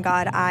of that on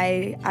God.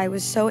 I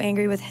was so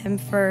angry with him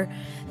for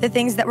the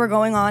things that were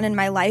going on in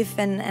my life,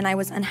 and I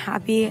was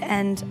unhappy,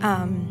 and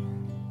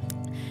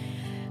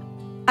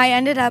I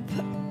ended up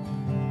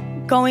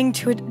going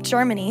to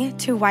Germany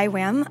to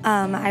YWAM.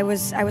 I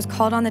was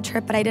called on the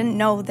trip, but I didn't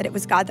know that it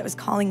was God that was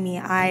calling me.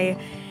 I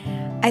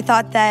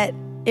thought that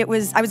I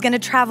was going to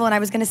travel and I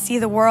was going to see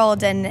the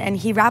world, and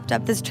he wrapped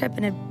up this trip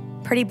in a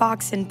pretty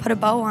box and put a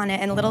bow on it,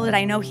 and little did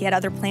I know he had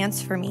other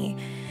plans for me.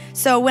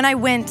 So when I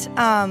went,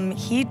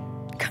 he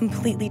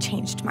completely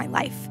changed my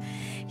life.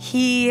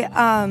 He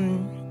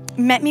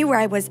met me where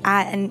I was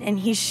at, and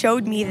he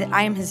showed me that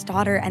I am his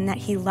daughter and that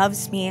he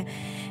loves me.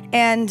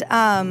 And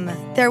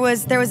there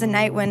was a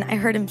night when I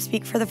heard him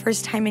speak for the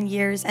first time in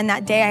years, and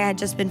that day I had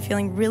just been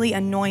feeling really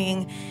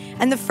annoying.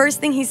 And the first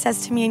thing he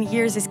says to me in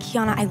years is,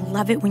 "Kiana, I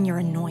love it when you're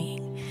annoying."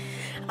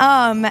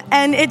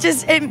 And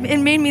it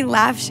made me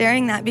laugh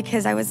sharing that,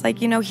 because I was like,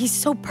 he's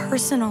so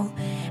personal,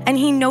 and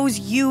he knows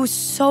you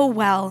so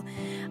well.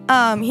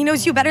 He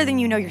knows you better than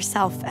you know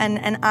yourself.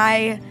 And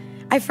I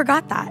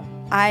forgot that.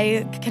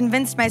 I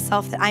convinced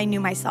myself that I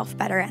knew myself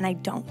better, and I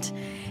don't.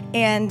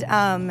 And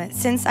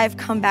since I've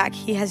come back,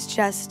 he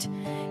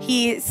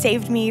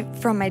saved me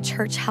from my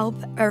church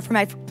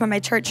from my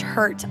church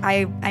hurt.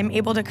 I'm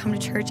able to come to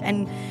church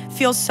and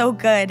feel so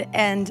good.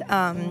 And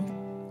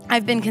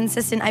I've been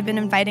consistent. I've been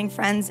inviting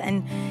friends,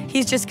 and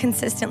he's just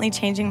consistently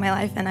changing my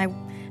life. And I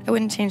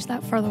wouldn't change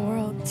that for the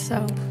world.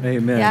 So,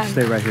 amen. Yeah.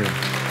 Stay right here.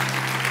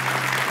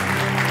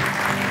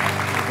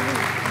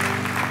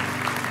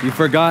 You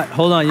forgot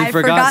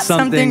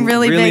something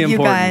really big, important. You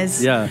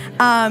guys.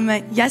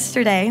 Yeah.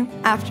 Yesterday,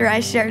 after I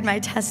shared my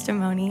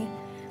testimony,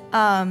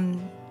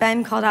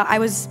 Ben called out. I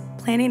was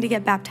planning to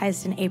get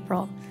baptized in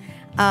April,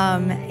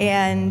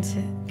 and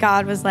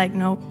God was like,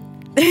 "Nope,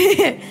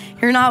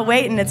 you're not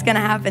waiting, it's gonna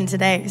happen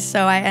today.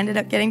 So I ended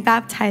up getting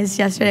baptized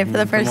yesterday for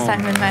the first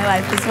time in my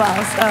life as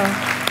well. So,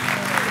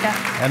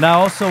 yeah. And I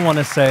also want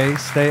to say,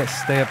 stay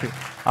up here.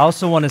 I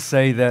also want to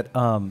say that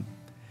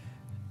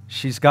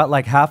she's got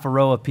like half a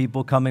row of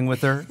people coming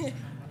with her,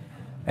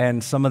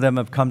 and some of them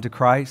have come to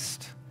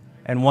Christ.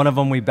 And one of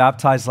them we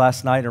baptized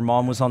last night. Her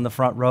mom was on the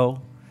front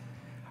row.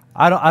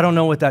 I don't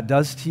know what that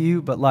does to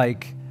you, but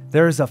like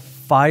there's a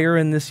fire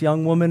in this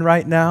young woman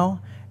right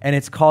now, and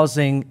it's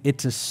causing it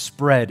to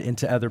spread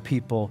into other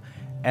people.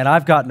 And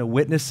I've gotten to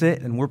witness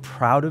it, and we're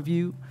proud of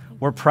you.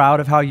 We're proud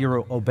of how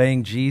you're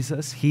obeying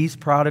Jesus. He's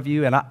proud of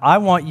you. And I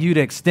want you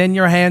to extend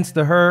your hands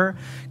to her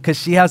because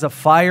she has a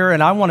fire,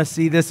 and I want to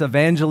see this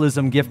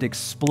evangelism gift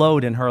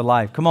explode in her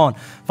life. Come on.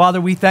 Father,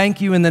 we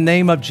thank you in the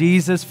name of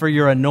Jesus for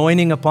your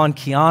anointing upon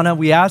Kiana.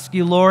 We ask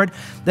you, Lord,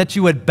 that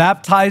you would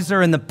baptize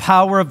her in the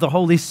power of the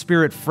Holy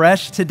Spirit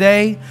fresh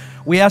today.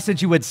 We ask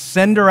that you would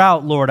send her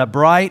out, Lord, a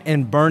bright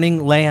and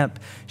burning lamp.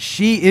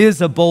 She is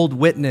a bold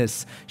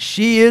witness.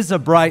 She is a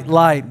bright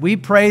light. We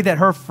pray that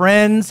her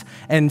friends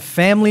and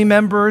family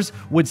members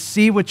would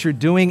see what you're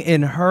doing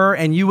in her,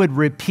 and you would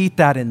repeat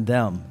that in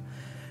them.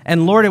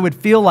 And Lord, it would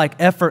feel like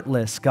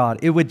effortless, God.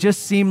 It would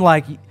just seem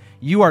like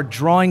you are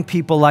drawing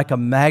people like a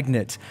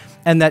magnet,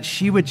 and that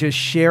she would just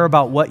share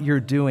about what you're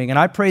doing. And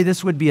I pray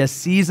this would be a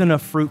season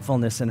of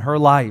fruitfulness in her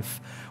life,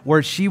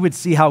 where she would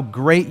see how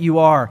great you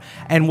are.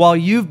 And while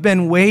you've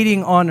been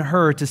waiting on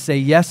her to say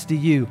yes to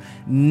you,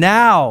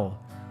 now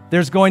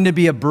there's going to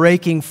be a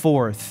breaking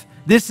forth.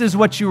 This is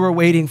what you were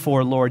waiting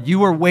for, Lord. You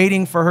were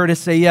waiting for her to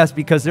say yes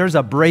because there's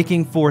a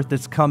breaking forth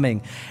that's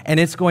coming, and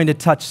it's going to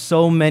touch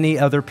so many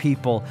other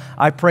people.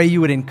 I pray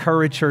you would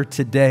encourage her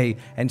today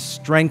and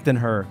strengthen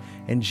her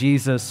in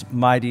Jesus'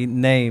 mighty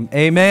name.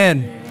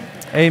 Amen.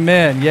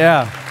 Amen.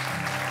 Yeah.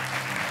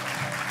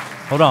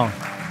 Hold on.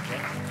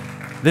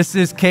 This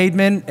is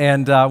Cademan,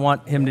 and I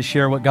want him to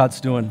share what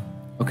God's doing.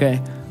 Okay.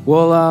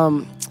 Well,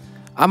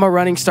 I'm a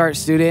Running Start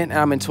student, and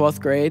I'm in 12th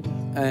grade,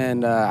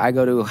 and I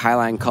go to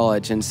Highline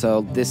College. And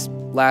so this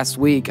last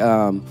week,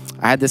 I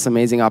had this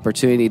amazing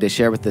opportunity to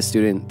share with the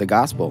student the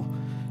gospel.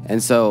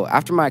 And so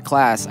after my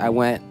class, I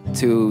went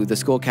to the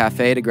school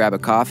cafe to grab a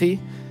coffee,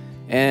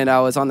 and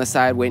I was on the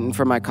side waiting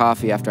for my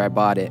coffee after I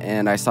bought it,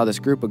 and I saw this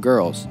group of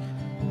girls.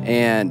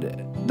 And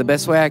the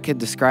best way I could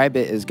describe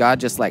it is God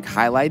just like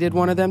highlighted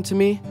one of them to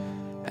me.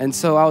 And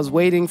so I was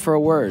waiting for a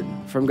word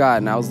from God,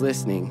 and I was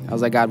listening. I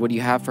was like, God, what do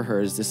you have for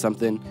her? Is this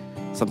something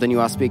you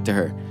want to speak to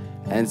her?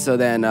 And so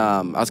then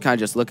I was kind of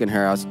just looking at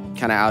her. I was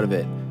kind of out of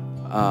it.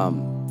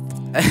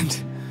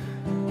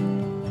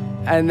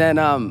 And then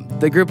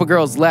the group of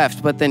girls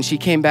left, but then she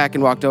came back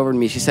and walked over to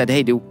me. She said,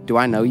 hey, do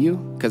I know you?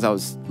 Because I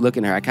was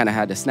looking at her. I kind of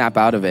had to snap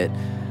out of it.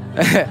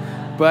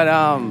 But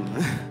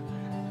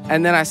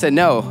and then I said,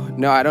 no,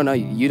 I don't know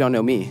you. You don't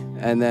know me.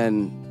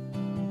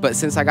 But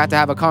since I got to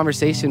have a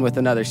conversation with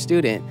another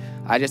student,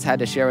 I just had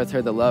to share with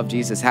her the love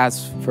Jesus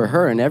has for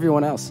her and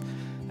everyone else.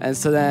 And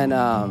so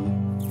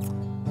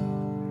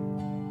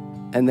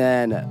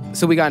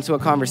so we got into a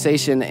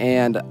conversation,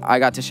 and I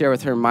got to share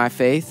with her my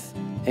faith,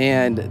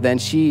 and then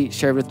she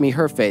shared with me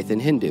her faith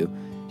in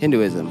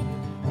Hinduism.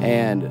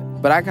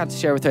 But I got to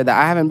share with her that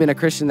I haven't been a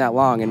Christian that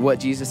long, and what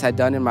Jesus had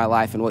done in my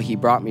life and what he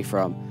brought me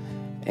from.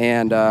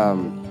 And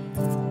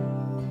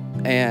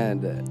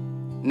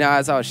now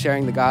as I was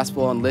sharing the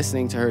gospel and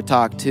listening to her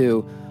talk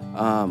too,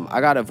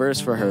 I got a verse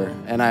for her,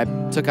 and I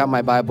took out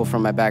my Bible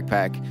from my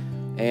backpack,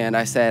 and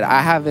I said,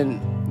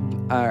 I'm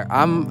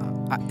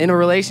in a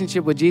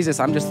relationship with Jesus.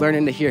 I'm just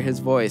learning to hear his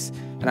voice,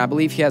 and I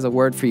believe he has a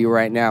word for you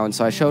right now. And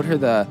so I showed her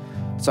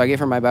so I gave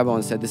her my Bible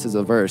and said, this is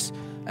a verse.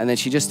 And then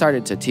she just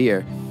started to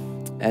tear.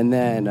 And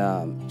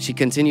then she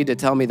continued to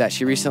tell me that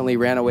she recently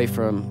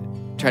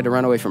tried to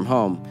run away from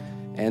home,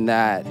 and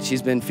that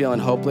she's been feeling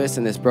hopeless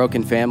in this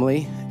broken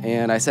family.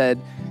 And I said,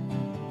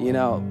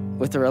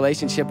 with a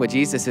relationship with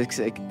Jesus,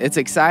 it's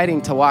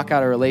exciting to walk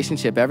out a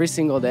relationship every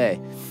single day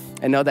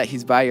and know that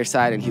he's by your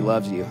side and he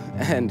loves you.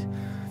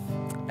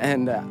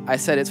 And I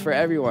said, it's for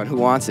everyone who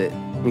wants it,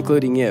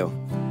 including you.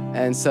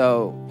 And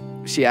so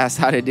she asked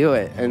how to do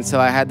it. And so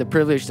I had the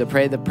privilege to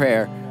pray the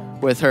prayer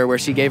with her where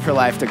she gave her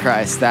life to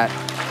Christ, that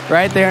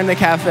right there in the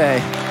cafe.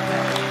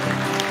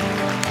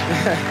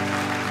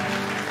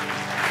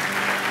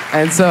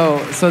 And so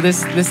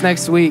this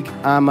next week,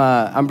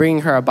 I'm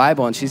bringing her a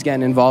Bible, and she's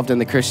getting involved in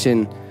the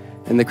Christian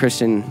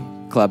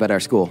club at our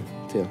school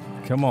too.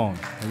 Come on,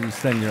 we want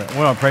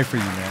to pray for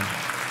you, man.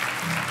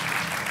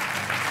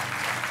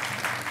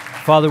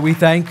 Father, we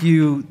thank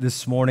you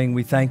this morning.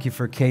 We thank you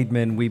for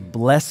Cademan. We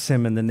bless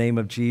him in the name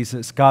of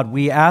Jesus. God,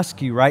 we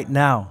ask you right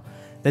now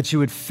that you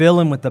would fill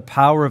him with the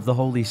power of the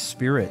Holy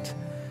Spirit.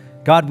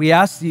 God, we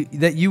ask you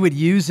that you would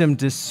use him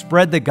to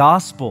spread the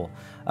gospel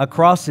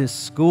across his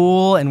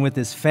school and with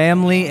his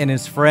family and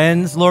his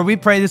friends. Lord, we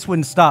pray this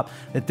wouldn't stop,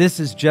 that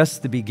this is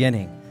just the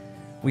beginning.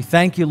 We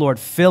thank you, Lord.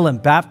 Fill him,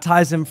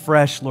 baptize him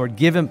fresh, Lord.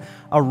 Give him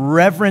a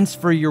reverence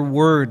for your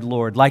word,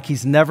 Lord, like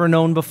he's never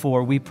known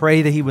before. We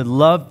pray that he would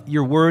love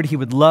your word. He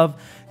would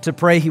love to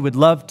pray. He would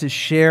love to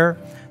share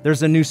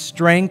There's a new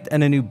strength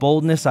and a new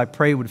boldness. I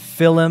pray would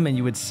fill him and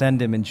you would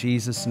send him in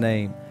Jesus'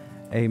 name.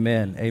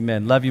 Amen.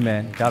 Amen. Love you,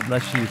 man. God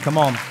bless you. Come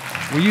on.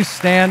 Will you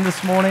stand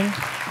this morning?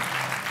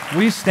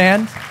 Will you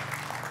stand?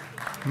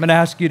 I'm going to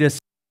ask you to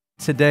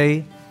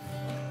today.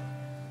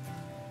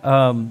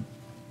 Don't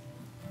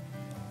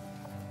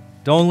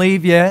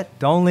leave yet.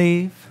 Don't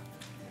leave.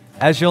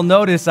 As you'll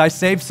notice, I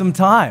saved some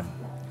time.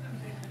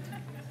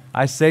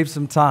 I saved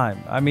some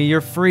time. I mean,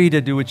 you're free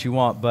to do what you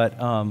want, but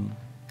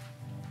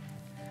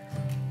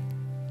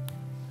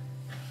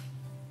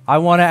I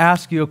want to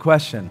ask you a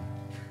question.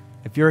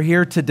 If you're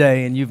here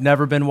today and you've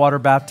never been water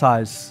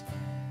baptized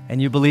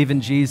and you believe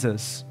in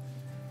Jesus,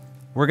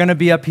 we're going to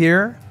be up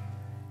here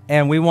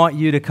and we want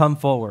you to come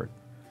forward.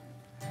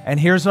 And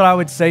here's what I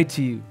would say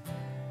to you.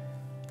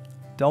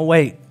 Don't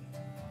wait.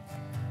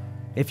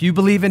 If you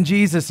believe in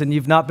Jesus and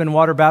you've not been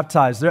water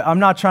baptized, I'm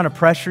not trying to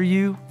pressure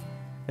you.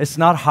 It's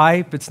not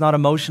hype. It's not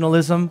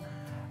emotionalism.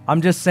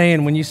 I'm just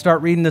saying when you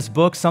start reading this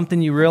book,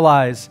 something you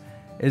realize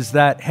is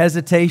that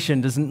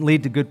hesitation doesn't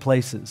lead to good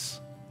places.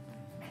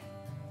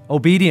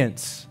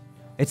 Obedience.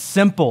 It's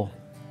simple.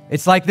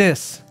 It's like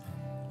this.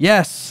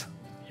 Yes.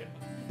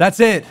 That's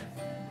it.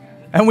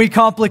 And we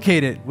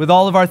complicate it with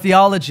all of our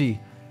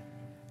theology.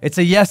 It's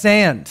a yes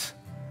and,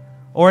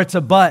 or it's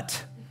a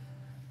but.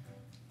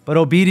 But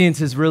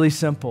obedience is really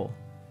simple,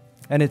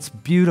 and it's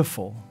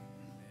beautiful.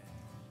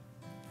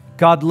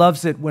 God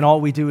loves it when all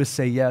we do is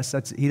say yes.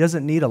 He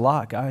doesn't need a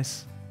lot,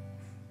 guys.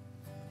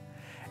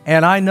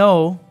 And I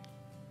know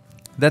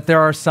that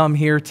there are some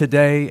here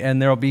today, and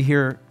there will be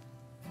here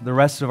the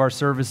rest of our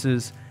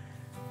services,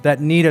 that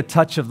need a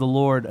touch of the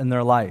Lord in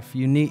their life.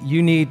 You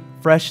need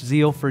fresh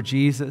zeal for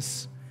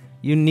Jesus.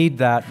 You need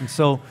that. And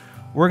so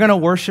we're going to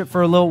worship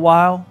for a little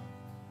while.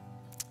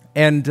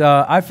 And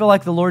I feel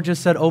like the Lord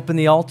just said, open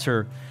the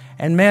altar.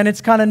 And man,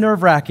 it's kind of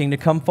nerve-wracking to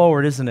come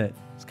forward, isn't it?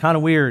 It's kind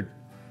of weird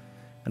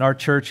in our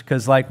church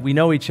because we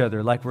know each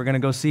other. We're going to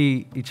go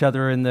see each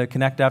other in the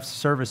Connect after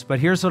service. But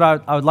here's what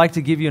I would like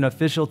to give you an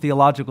official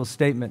theological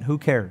statement. Who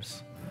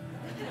cares?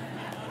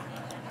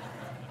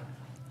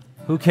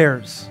 Who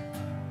cares?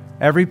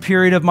 Every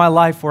period of my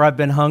life where I've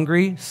been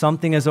hungry,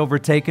 something has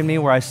overtaken me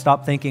where I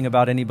stopped thinking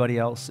about anybody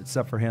else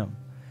except for him.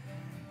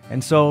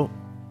 And so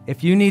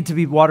if you need to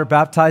be water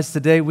baptized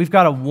today, we've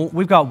got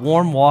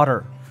warm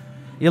water.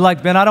 You're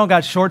like, Ben, I don't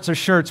got shorts or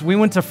shirts. We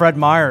went to Fred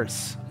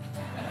Meyer's.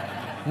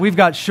 We've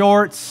got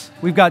shorts,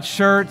 we've got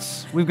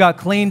shirts, we've got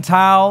clean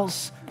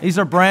towels. These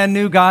are brand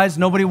new, guys.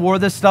 Nobody wore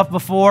this stuff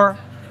before.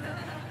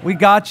 We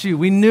got you.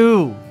 We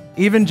knew,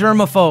 even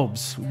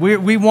germaphobes.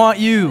 We want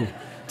you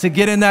to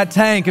get in that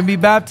tank and be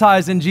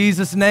baptized in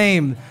Jesus'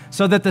 name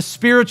so that the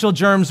spiritual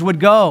germs would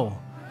go.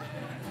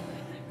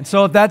 And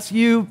so if that's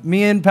you,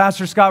 me and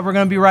Pastor Scott, we're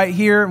going to be right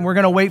here and we're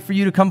going to wait for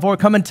you to come forward.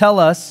 Come and tell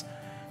us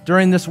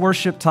during this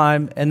worship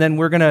time, and then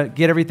we're going to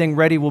get everything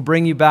ready. We'll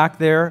bring you back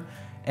there,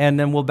 and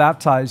then we'll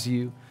baptize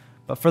you.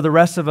 But for the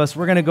rest of us,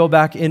 we're going to go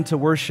back into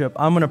worship.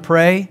 I'm going to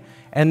pray,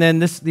 and then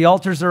the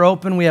altars are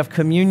open. We have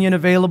communion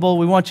available.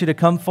 We want you to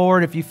come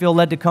forward if you feel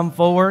led to come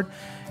forward.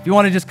 If you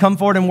want to just come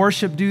forward and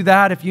worship, do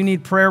that. If you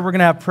need prayer, we're going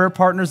to have prayer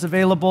partners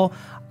available.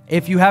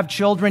 If you have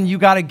children, you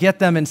got to get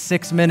them in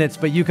 6 minutes,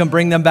 but you can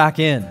bring them back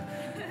in,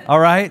 all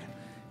right?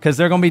 Because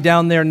they're going to be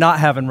down there not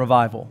having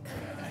revival.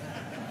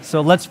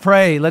 So let's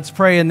pray,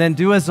 and then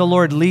do as the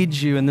Lord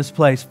leads you in this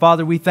place.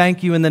 Father, we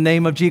thank you in the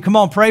name of Jesus. Come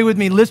on, pray with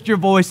me. Lift your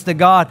voice to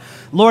God.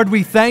 Lord,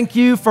 we thank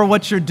you for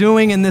what you're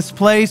doing in this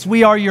place.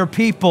 We are your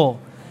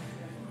people.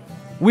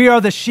 We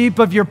are the sheep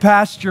of your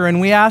pasture, and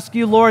we ask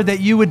you, Lord, that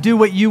you would do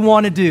what you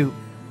want to do.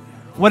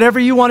 Whatever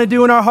you want to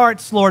do in our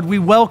hearts, Lord, we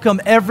welcome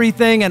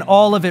everything and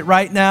all of it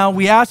right now.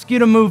 We ask you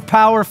to move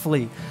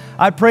powerfully.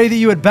 I pray that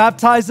you would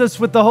baptize us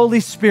with the Holy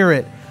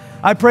Spirit.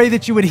 I pray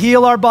that you would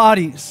heal our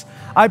bodies.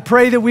 I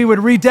pray that we would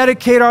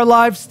rededicate our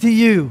lives to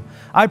you.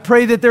 I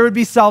pray that there would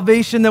be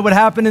salvation that would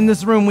happen in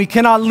this room. We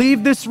cannot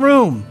leave this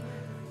room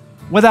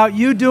without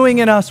you doing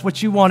in us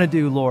what you want to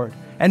do, Lord.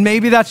 And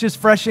maybe that's just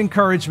fresh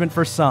encouragement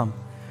for some.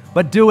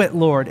 But do it,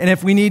 Lord. And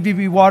if we need to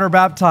be water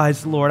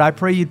baptized, Lord, I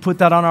pray you'd put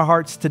that on our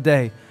hearts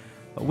today.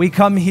 But we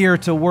come here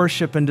to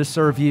worship and to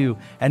serve you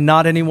and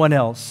not anyone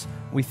else.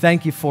 We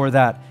thank you for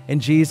that.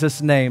 In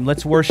Jesus' name,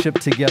 let's worship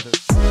together.